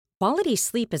Quality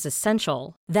sleep is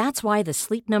essential. That's why the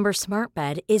Sleep Number Smart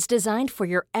Bed is designed for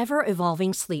your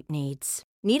ever-evolving sleep needs.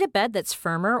 Need a bed that's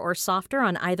firmer or softer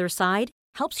on either side?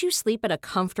 Helps you sleep at a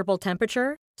comfortable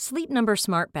temperature? Sleep Number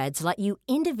Smart Beds let you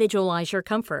individualize your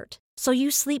comfort, so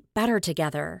you sleep better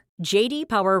together. J.D.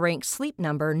 Power ranks Sleep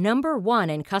Number number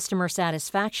 1 in customer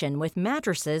satisfaction with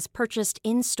mattresses purchased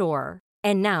in-store.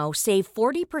 And now, save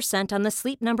 40% on the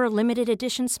Sleep Number Limited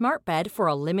Edition Smart Bed for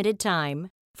a limited time.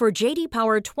 For J.D.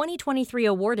 Power 2023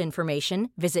 award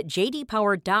information, visit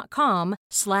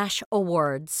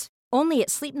jdpower.com/awards. Only at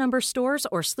Sleep Number stores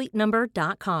or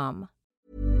sleepnumber.com.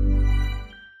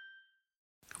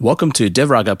 Welcome to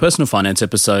Devraga Personal Finance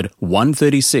episode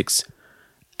 136.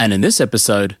 And in this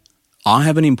episode, I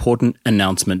have an important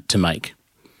announcement to make.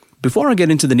 Before I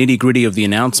get into the nitty-gritty of the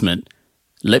announcement,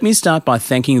 let me start by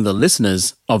thanking the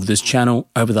listeners of this channel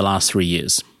over the last 3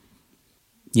 years.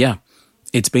 Yeah,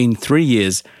 it's been 3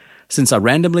 years since I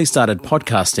randomly started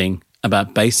podcasting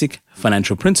about basic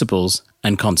financial principles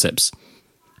and concepts.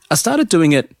 I started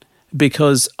doing it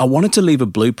because I wanted to leave a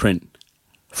blueprint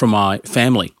for my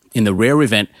family in the rare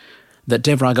event that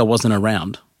Devraga wasn't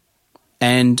around.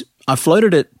 And I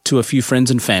floated it to a few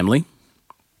friends and family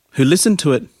who listened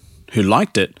to it, who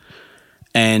liked it,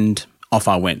 and off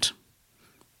I went.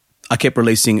 I kept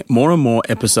releasing more and more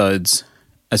episodes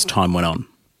as time went on.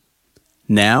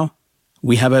 Now,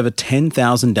 we have over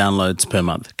 10,000 downloads per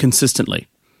month consistently,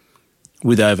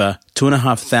 with over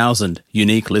 2,500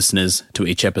 unique listeners to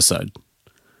each episode.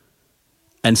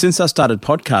 And since I started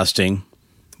podcasting,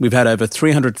 we've had over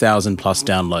 300,000 plus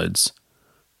downloads.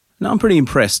 Now I'm pretty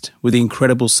impressed with the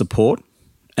incredible support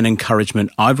and encouragement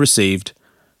I've received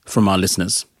from my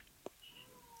listeners.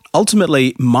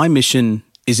 Ultimately, my mission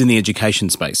is in the education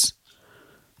space.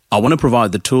 I want to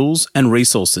provide the tools and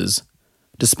resources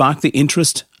to spark the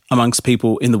interest amongst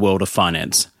people in the world of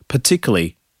finance,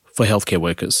 particularly for healthcare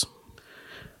workers.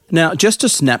 Now, just a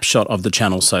snapshot of the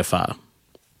channel so far.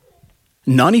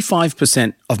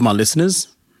 95% of my listeners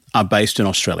are based in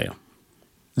Australia.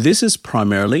 This is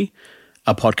primarily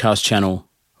a podcast channel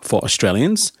for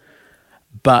Australians,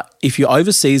 but if you're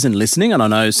overseas and listening, and I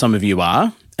know some of you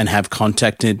are and have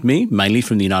contacted me, mainly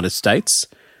from the United States,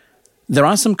 there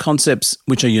are some concepts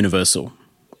which are universal,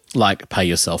 like pay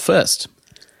yourself first.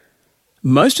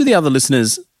 Most of the other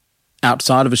listeners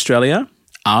outside of Australia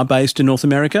are based in North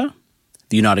America,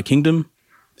 the United Kingdom,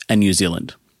 and New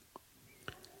Zealand.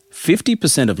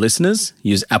 50% of listeners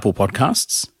use Apple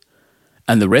Podcasts,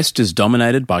 and the rest is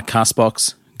dominated by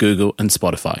Castbox, Google, and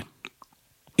Spotify.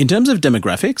 In terms of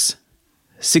demographics,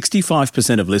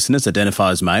 65% of listeners identify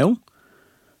as male,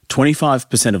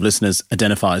 25% of listeners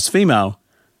identify as female,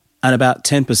 and about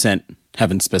 10%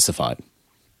 haven't specified.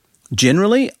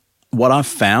 Generally, what I've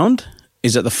found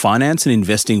is that the finance and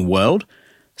investing world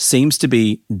seems to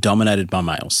be dominated by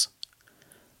males.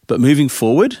 But moving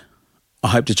forward, I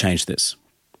hope to change this.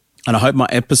 And I hope my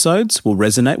episodes will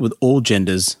resonate with all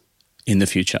genders in the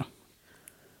future.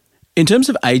 In terms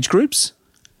of age groups,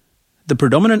 the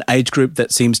predominant age group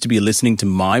that seems to be listening to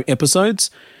my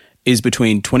episodes is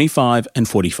between 25 and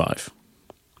 45.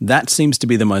 That seems to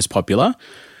be the most popular,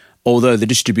 although the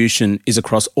distribution is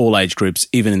across all age groups,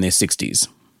 even in their 60s.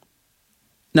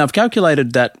 Now, I've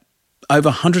calculated that over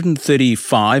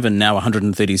 135 and now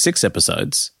 136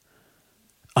 episodes,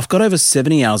 I've got over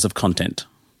 70 hours of content,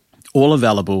 all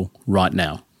available right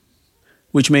now.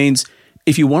 Which means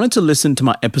if you wanted to listen to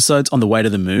my episodes on the way to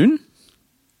the moon,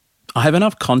 I have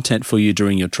enough content for you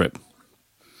during your trip.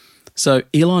 So,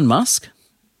 Elon Musk,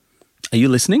 are you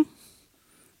listening?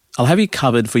 I'll have you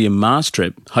covered for your Mars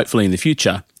trip, hopefully in the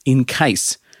future, in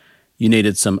case you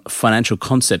needed some financial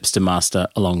concepts to master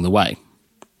along the way.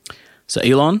 So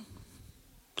Elon,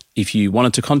 if you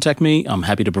wanted to contact me, I'm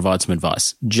happy to provide some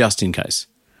advice, just in case.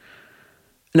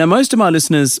 Now, most of my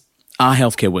listeners are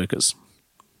healthcare workers,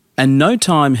 and no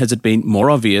time has it been more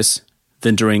obvious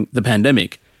than during the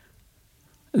pandemic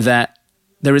that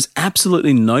there is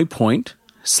absolutely no point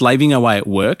slaving away at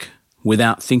work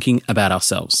without thinking about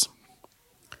ourselves.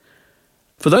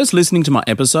 For those listening to my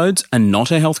episodes and not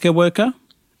a healthcare worker,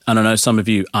 and I know some of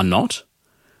you are not,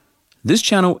 this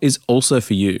channel is also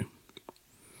for you.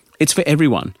 It's for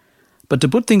everyone. But to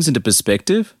put things into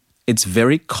perspective, it's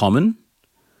very common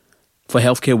for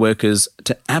healthcare workers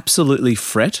to absolutely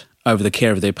fret over the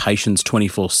care of their patients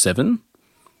 24/7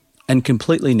 and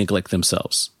completely neglect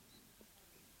themselves.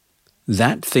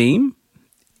 That theme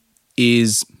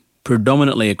is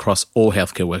predominantly across all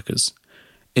healthcare workers.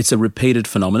 It's a repeated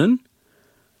phenomenon,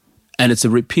 and it's a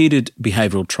repeated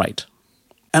behavioural trait.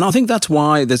 And I think that's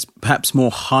why there's perhaps more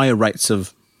higher rates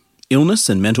of illness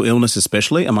and mental illness,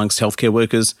 especially amongst healthcare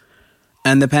workers.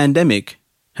 And the pandemic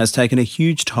has taken a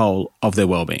huge toll of their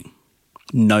well-being,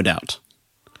 no doubt.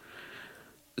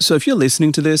 So if you're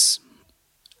listening to this,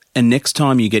 and next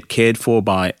time you get cared for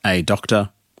by a doctor,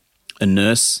 a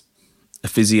nurse, a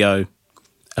physio,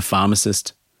 a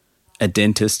pharmacist, a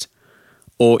dentist,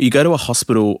 or you go to a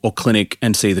hospital or clinic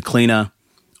and see the cleaner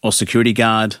or security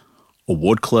guard or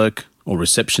ward clerk or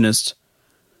receptionist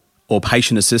or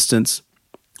patient assistants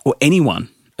or anyone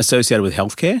associated with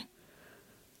healthcare,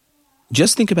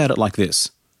 just think about it like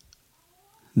this.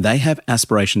 They have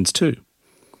aspirations too.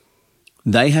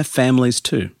 They have families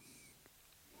too.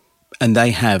 And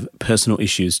they have personal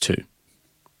issues too.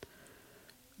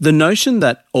 The notion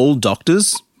that all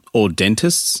doctors or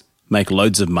dentists make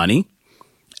loads of money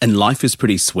and life is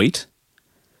pretty sweet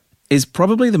is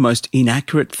probably the most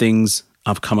inaccurate things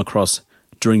I've come across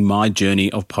during my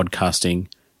journey of podcasting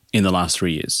in the last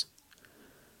 3 years.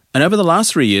 And over the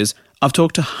last 3 years, I've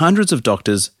talked to hundreds of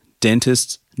doctors,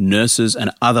 dentists, nurses,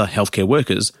 and other healthcare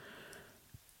workers.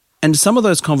 And some of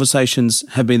those conversations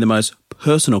have been the most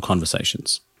personal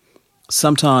conversations,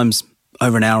 sometimes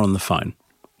over an hour on the phone.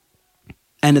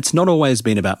 And it's not always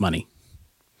been about money.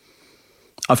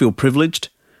 I feel privileged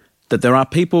that there are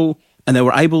people and they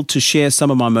were able to share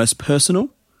some of my most personal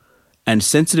and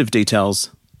sensitive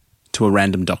details to a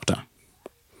random doctor.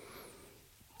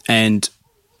 And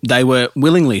they were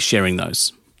willingly sharing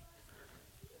those.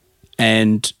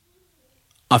 And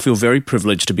I feel very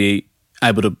privileged to be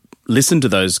able to listen to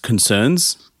those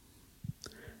concerns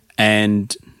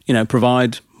and,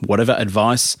 provide whatever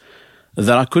advice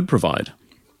that I could provide.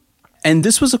 And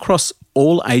this was across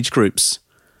all age groups,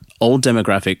 all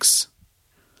demographics,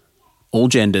 all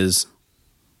genders,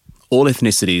 all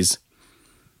ethnicities,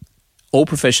 all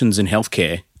professions in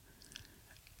healthcare,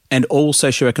 and all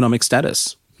socioeconomic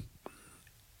status.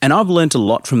 And I've learnt a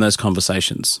lot from those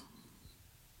conversations.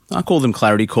 I call them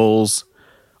clarity calls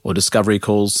or discovery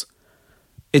calls.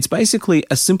 It's basically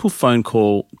a simple phone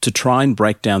call to try and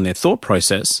break down their thought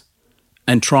process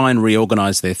and try and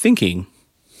reorganize their thinking,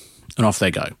 and off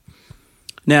they go.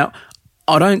 Now,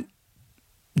 I don't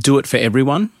do it for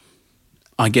everyone.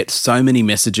 I get so many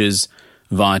messages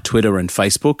via Twitter and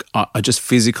Facebook. I just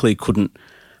physically couldn't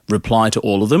reply to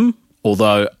all of them,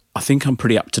 although I think I'm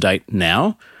pretty up to date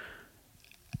now.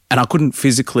 And I couldn't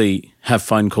physically have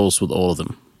phone calls with all of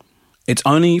them. It's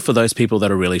only for those people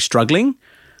that are really struggling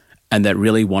and that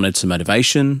really wanted some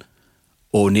motivation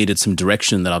or needed some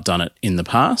direction that I've done it in the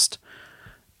past.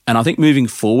 And I think moving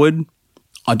forward,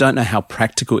 I don't know how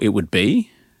practical it would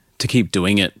be to keep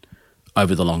doing it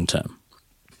over the long term.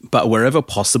 But wherever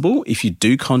possible, if you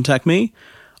do contact me,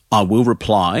 I will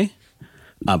reply,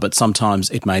 but sometimes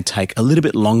it may take a little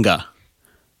bit longer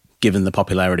given the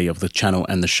popularity of the channel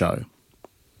and the show.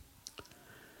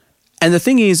 And the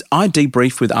thing is, I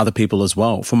debrief with other people as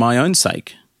well for my own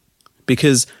sake,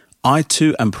 because I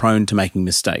too am prone to making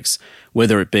mistakes,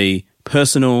 whether it be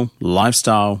personal,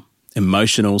 lifestyle,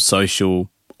 emotional, social,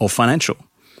 or financial.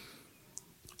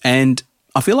 And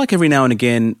I feel like every now and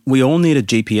again, we all need a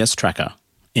GPS tracker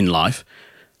in life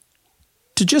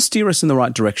to just steer us in the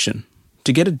right direction,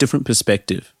 to get a different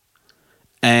perspective.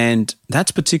 And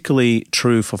that's particularly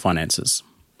true for finances.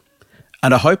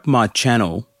 And I hope my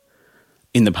channel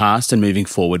in the past and moving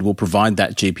forward will provide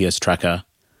that GPS tracker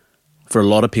for a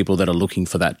lot of people that are looking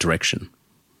for that direction.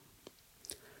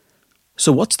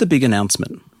 So what's the big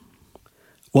announcement?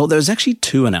 Well, there's actually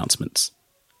two announcements,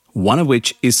 one of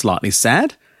which is slightly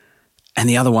sad and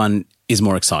the other one is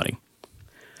more exciting.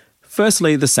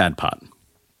 Firstly, the sad part.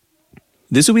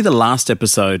 This will be the last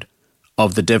episode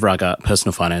of the Dev Raga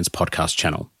Personal Finance podcast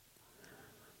channel.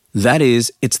 That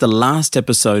is, it's the last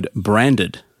episode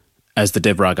branded as the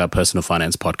Dev Raga Personal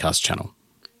Finance podcast channel.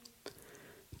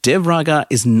 Dev Raga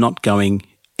is not going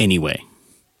anywhere.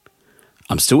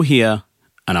 I'm still here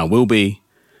and I will be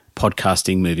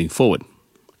podcasting moving forward.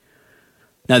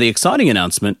 Now, the exciting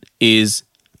announcement is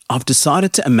I've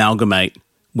decided to amalgamate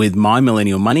with My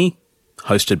Millennial Money,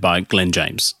 hosted by Glenn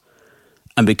James,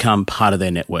 and become part of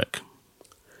their network.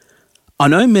 I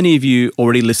know many of you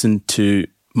already listen to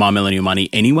My Millennial Money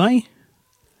anyway,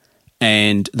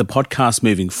 and the podcast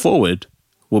moving forward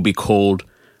will be called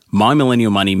My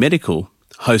Millennial Money Medical,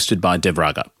 hosted by Dev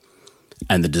Raga,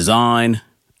 and the design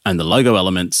and the logo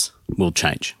elements will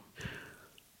change.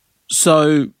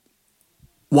 So,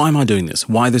 why am I doing this?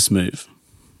 Why this move?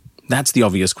 That's the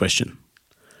obvious question.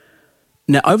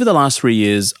 Now, over the last 3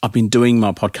 years, I've been doing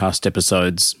my podcast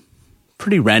episodes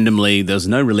pretty randomly. There's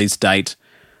no release date.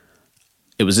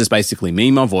 It was just basically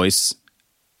me, my voice,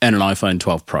 and an iPhone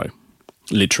 12 Pro,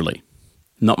 literally.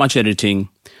 Not much editing,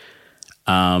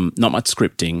 not much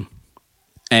scripting,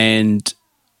 and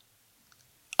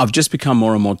I've just become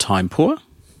more and more time poor,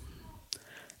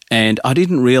 And I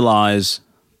didn't realize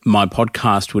my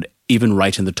podcast would even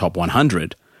rate in the top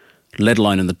 100, let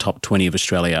alone in the top 20 of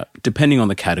Australia, depending on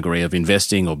the category of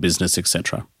investing or business,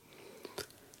 etc.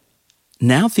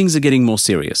 Now things are getting more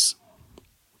serious.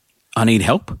 I need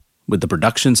help with the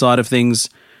production side of things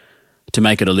to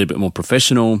make it a little bit more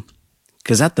professional,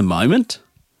 because at the moment,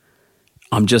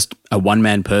 I'm just a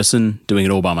one-man person doing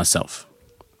it all by myself.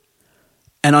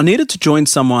 And I needed to join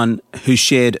someone who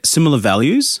shared similar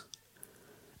values.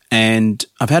 And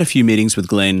I've had a few meetings with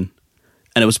Glenn,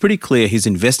 and it was pretty clear his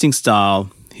investing style,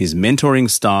 his mentoring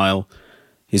style,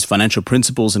 his financial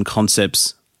principles and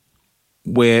concepts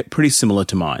were pretty similar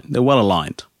to mine. They're well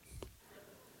aligned.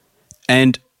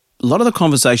 And a lot of the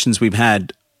conversations we've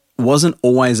had wasn't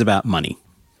always about money.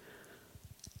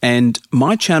 And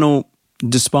my channel,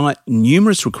 despite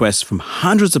numerous requests from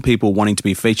hundreds of people wanting to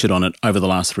be featured on it over the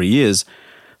last 3 years,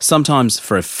 sometimes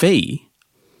for a fee,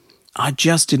 I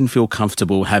just didn't feel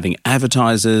comfortable having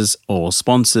advertisers or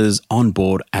sponsors on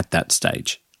board at that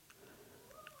stage.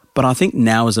 But I think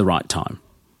now is the right time.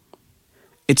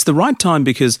 It's the right time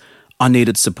because I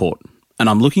needed support, and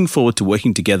I'm looking forward to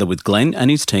working together with Glenn and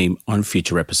his team on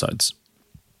future episodes.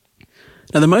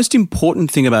 Now, the most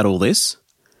important thing about all this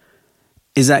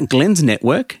is that Glenn's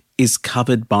network is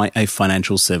covered by a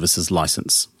financial services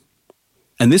license.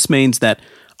 And this means that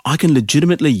I can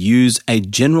legitimately use a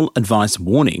general advice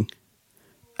warning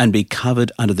and be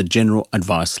covered under the general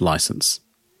advice license.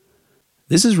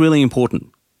 This is really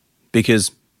important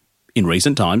because in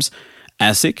recent times,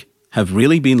 ASIC have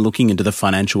really been looking into the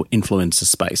financial influencer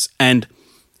space. And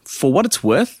for what it's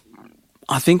worth,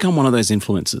 I think I'm one of those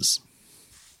influencers.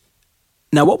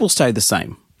 Now, what will stay the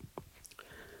same?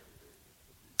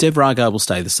 Dev Raga will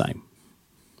stay the same.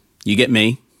 You get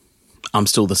me, I'm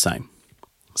still the same.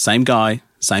 Same guy,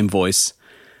 same voice,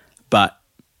 but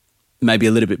maybe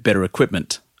a little bit better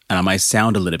equipment, and I may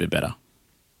sound a little bit better.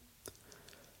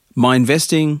 My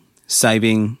investing,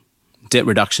 saving, debt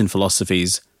reduction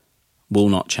philosophies will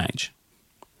not change.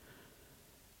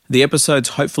 The episodes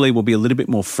hopefully will be a little bit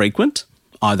more frequent,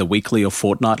 either weekly or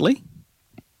fortnightly.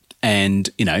 And,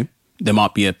 there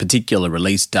might be a particular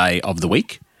release day of the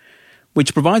week,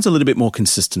 which provides a little bit more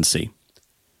consistency.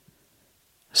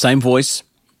 Same voice,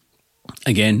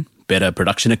 again, better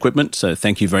production equipment. So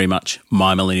thank you very much,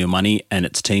 My Millennial Money and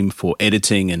its team for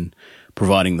editing and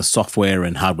providing the software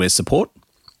and hardware support.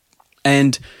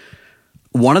 And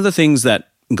one of the things that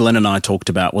Glenn and I talked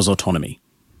about was autonomy.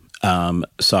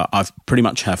 So I've pretty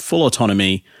much have full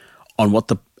autonomy on what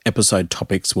the episode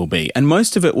topics will be. And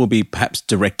most of it will be perhaps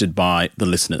directed by the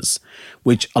listeners,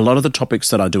 which a lot of the topics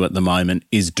that I do at the moment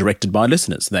is directed by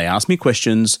listeners. They ask me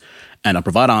questions and I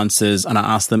provide answers and I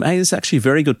ask them, hey, this is actually a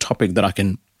very good topic that I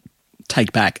can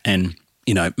take back and,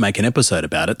 make an episode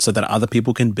about it so that other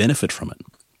people can benefit from it.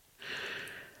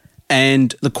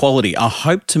 And the quality, I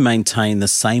hope to maintain the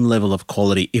same level of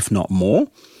quality, if not more,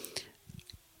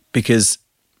 because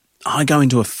I go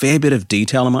into a fair bit of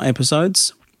detail in my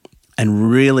episodes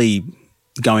and really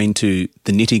go into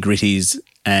the nitty-gritties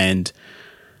and,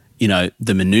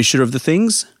 the minutiae of the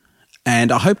things.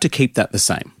 And I hope to keep that the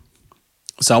same.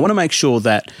 So I want to make sure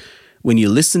that when you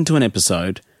listen to an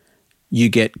episode, you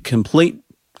get complete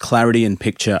clarity and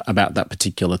picture about that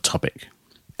particular topic.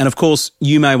 And of course,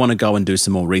 you may want to go and do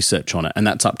some more research on it, and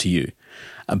that's up to you.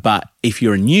 But if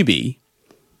you're a newbie,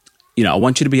 I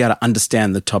want you to be able to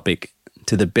understand the topic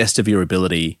to the best of your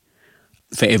ability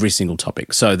for every single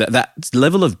topic. So that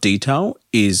level of detail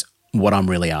is what I'm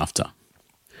really after.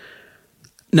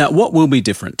 Now, what will be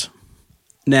different?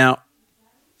 Now,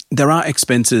 there are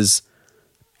expenses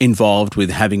involved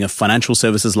with having a financial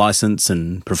services license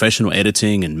and professional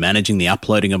editing and managing the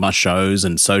uploading of my shows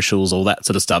and socials, all that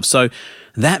sort of stuff. So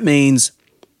that means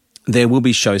there will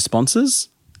be show sponsors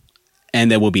and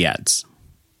there will be ads.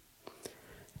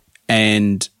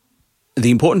 And the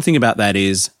important thing about that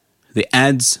is the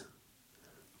ads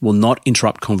will not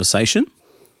interrupt conversation.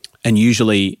 And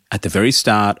usually at the very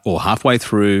start or halfway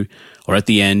through or at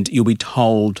the end, you'll be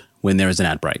told when there is an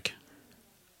ad break.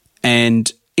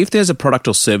 And if there's a product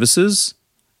or services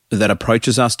that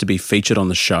approaches us to be featured on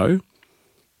the show,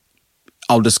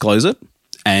 I'll disclose it.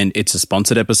 And it's a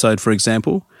sponsored episode, for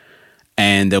example,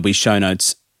 and there'll be show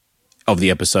notes of the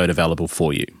episode available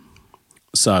for you.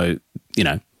 So,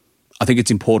 I think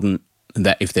it's important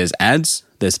that if there's ads,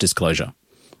 there's disclosure.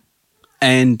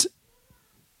 And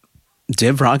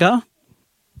Dev Raga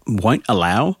won't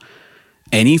allow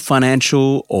any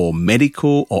financial or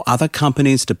medical or other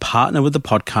companies to partner with the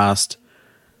podcast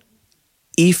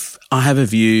if I have a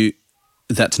view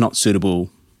that's not suitable,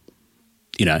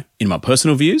 in my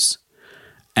personal views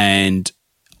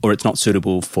or it's not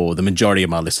suitable for the majority of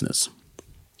my listeners.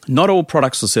 Not all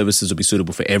products or services will be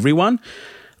suitable for everyone,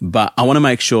 but I want to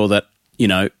make sure that,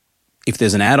 if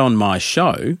there's an ad on my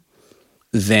show,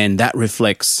 then that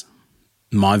reflects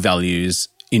my values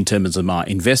in terms of my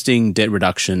investing, debt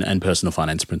reduction, and personal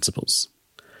finance principles.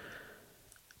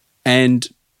 And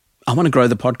I want to grow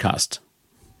the podcast.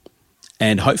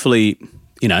 And hopefully,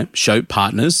 show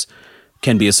partners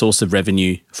can be a source of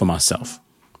revenue for myself.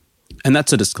 And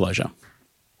that's a disclosure.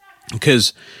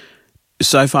 Because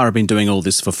so far I've been doing all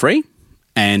this for free,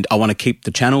 and I want to keep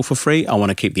the channel for free. I want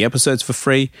to keep the episodes for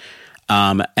free.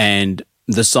 And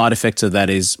the side effect of that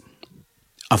is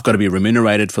I've got to be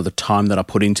remunerated for the time that I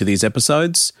put into these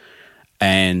episodes,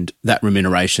 and that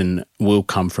remuneration will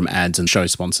come from ads and show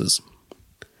sponsors.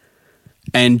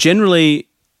 And generally,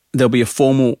 there'll be a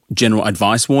formal general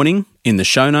advice warning in the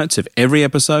show notes of every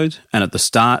episode and at the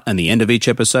start and the end of each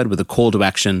episode with a call to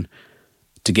action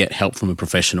to get help from a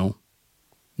professional,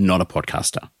 not a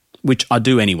podcaster, which I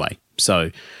do anyway.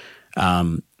 So,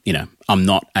 I'm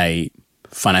not a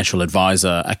financial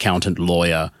advisor, accountant,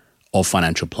 lawyer, or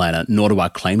financial planner, nor do I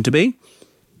claim to be.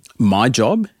 My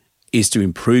job is to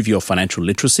improve your financial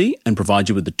literacy and provide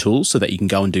you with the tools so that you can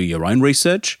go and do your own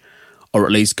research, or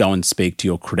at least go and speak to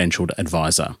your credentialed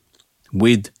advisor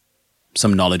with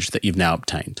some knowledge that you've now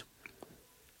obtained.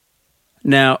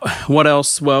 Now, what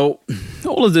else? Well,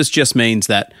 all of this just means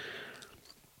that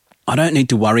I don't need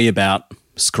to worry about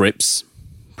scripts,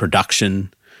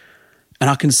 production, and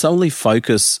I can solely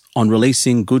focus on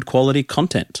releasing good quality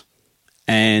content.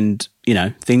 And,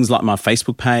 things like my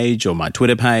Facebook page or my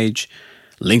Twitter page,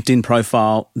 LinkedIn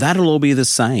profile, that'll all be the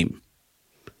same.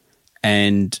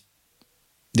 And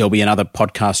there'll be another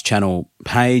podcast channel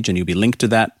page and you'll be linked to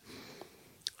that.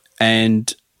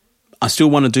 And I still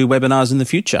want to do webinars in the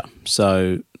future.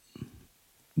 So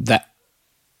that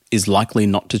is likely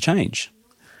not to change.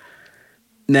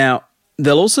 Now,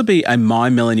 there'll also be a My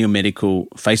Millennial Medical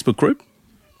Facebook group.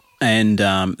 And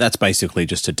that's basically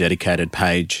just a dedicated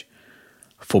page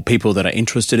for people that are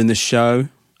interested in this show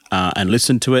and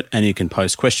listen to it, and you can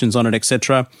post questions on it,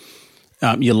 etc.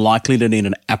 You're likely to need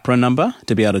an APRA number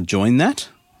to be able to join that.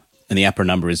 And the APRA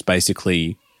number is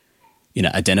basically,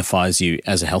 identifies you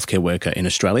as a healthcare worker in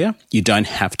Australia. You don't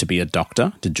have to be a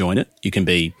doctor to join it. You can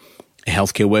be a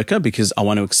healthcare worker, because I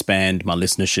want to expand my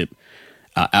listenership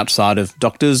outside of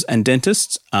doctors and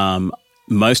dentists.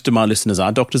 Most of my listeners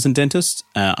are doctors and dentists,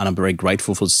 and I'm very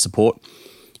grateful for the support.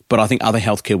 But I think other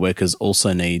healthcare workers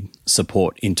also need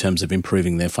support in terms of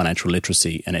improving their financial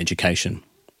literacy and education.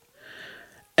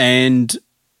 And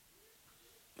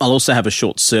I'll also have a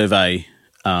short survey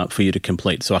for you to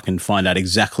complete so I can find out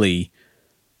exactly,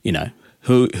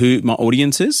 who my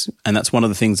audience is. And that's one of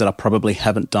the things that I probably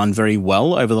haven't done very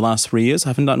well over the last 3 years. I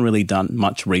haven't really done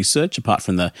much research apart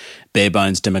from the bare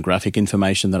bones demographic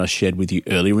information that I shared with you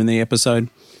earlier in the episode.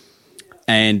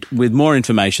 And with more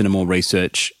information and more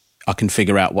research, I can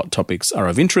figure out what topics are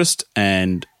of interest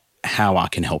and how I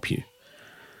can help you.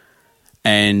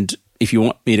 And if you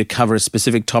want me to cover a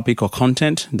specific topic or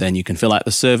content, then you can fill out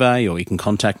the survey or you can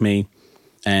contact me,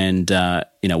 and,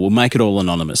 we'll make it all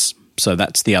anonymous. So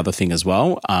that's the other thing as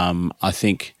well. I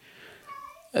think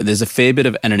there's a fair bit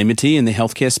of anonymity in the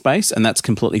healthcare space, and that's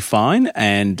completely fine.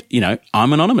 And,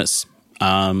 I'm anonymous.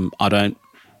 I don't,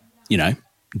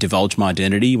 divulge my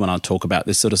identity when I talk about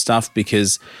this sort of stuff,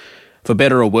 because for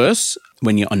better or worse,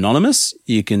 when you're anonymous,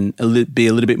 you can be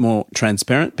a little bit more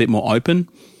transparent, a bit more open,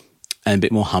 and a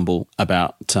bit more humble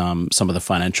about some of the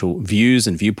financial views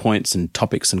and viewpoints and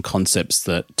topics and concepts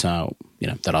that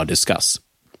that I discuss.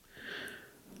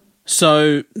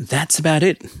 So that's about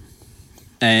it.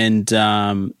 And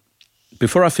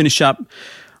before I finish up,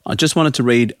 I just wanted to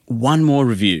read one more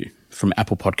review from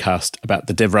Apple Podcast about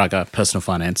the Dev Raga Personal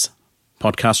Finance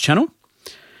podcast channel.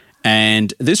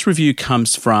 And this review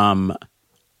comes from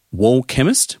Wall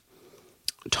Chemist,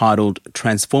 titled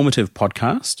Transformative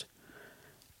Podcast.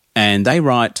 And they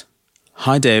write,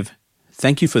 "Hi Dev,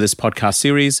 thank you for this podcast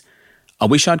series. I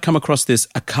wish I'd come across this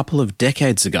a couple of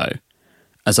decades ago,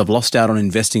 as I've lost out on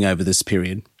investing over this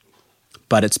period.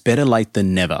 But it's better late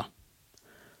than never.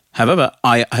 However,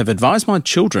 I have advised my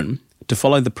children to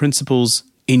follow the principles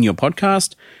in your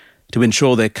podcast to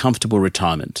ensure their comfortable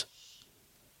retirement.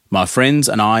 My friends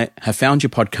and I have found your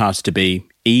podcast to be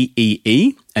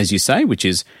EEE, as you say, which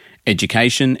is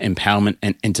education, empowerment,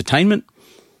 and entertainment,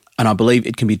 and I believe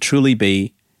it can truly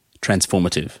be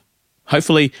transformative.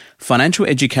 Hopefully, financial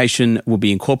education will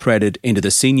be incorporated into the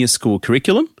senior school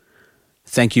curriculum.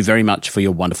 Thank you very much for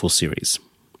your wonderful series."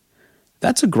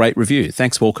 That's a great review.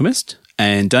 Thanks, Walkemist.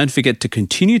 And don't forget to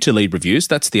continue to leave reviews.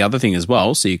 That's the other thing as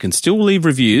well. So you can still leave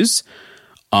reviews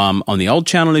on the old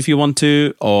channel if you want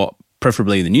to, or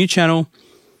preferably the new channel.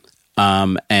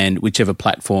 and whichever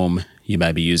platform you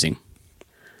may be using.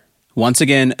 Once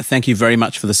again, thank you very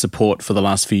much for the support for the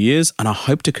last few years, and I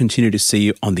hope to continue to see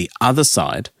you on the other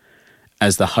side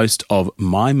as the host of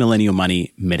My Millennial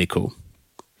Money Medical.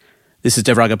 This is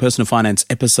Devraga Personal Finance,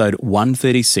 episode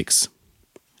 136.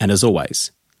 And as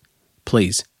always,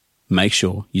 please make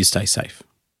sure you stay safe.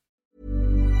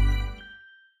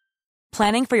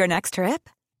 Planning for your next trip?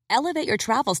 Elevate your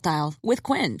travel style with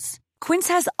Quince. Quince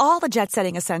has all the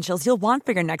jet-setting essentials you'll want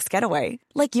for your next getaway,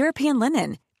 like European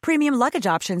linen, premium luggage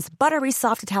options, buttery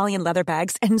soft Italian leather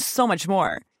bags, and so much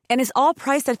more. And is all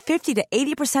priced at 50 to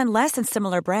 80% less than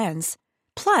similar brands.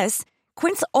 Plus,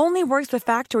 Quince only works with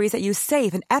factories that use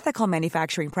safe and ethical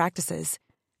manufacturing practices.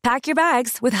 Pack your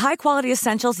bags with high-quality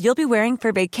essentials you'll be wearing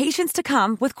for vacations to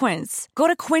come with Quince. Go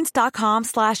to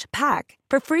quince.com/pack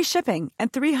for free shipping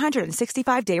and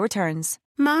 365-day returns.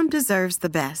 Mom deserves the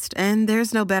best, and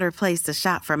there's no better place to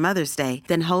shop for Mother's Day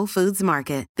than Whole Foods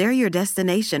Market. They're your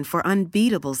destination for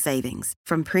unbeatable savings,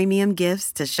 from premium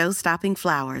gifts to show-stopping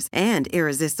flowers and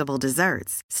irresistible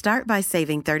desserts. Start by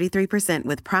saving 33%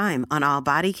 with Prime on all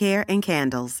body care and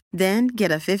candles. Then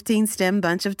get a 15-stem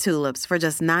bunch of tulips for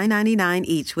just $9.99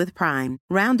 each with Prime.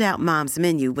 Round out Mom's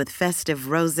menu with festive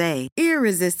rosé,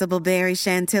 irresistible berry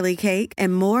chantilly cake,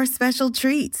 and more special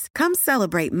treats. Come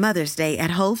celebrate Mother's Day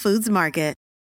at Whole Foods Market.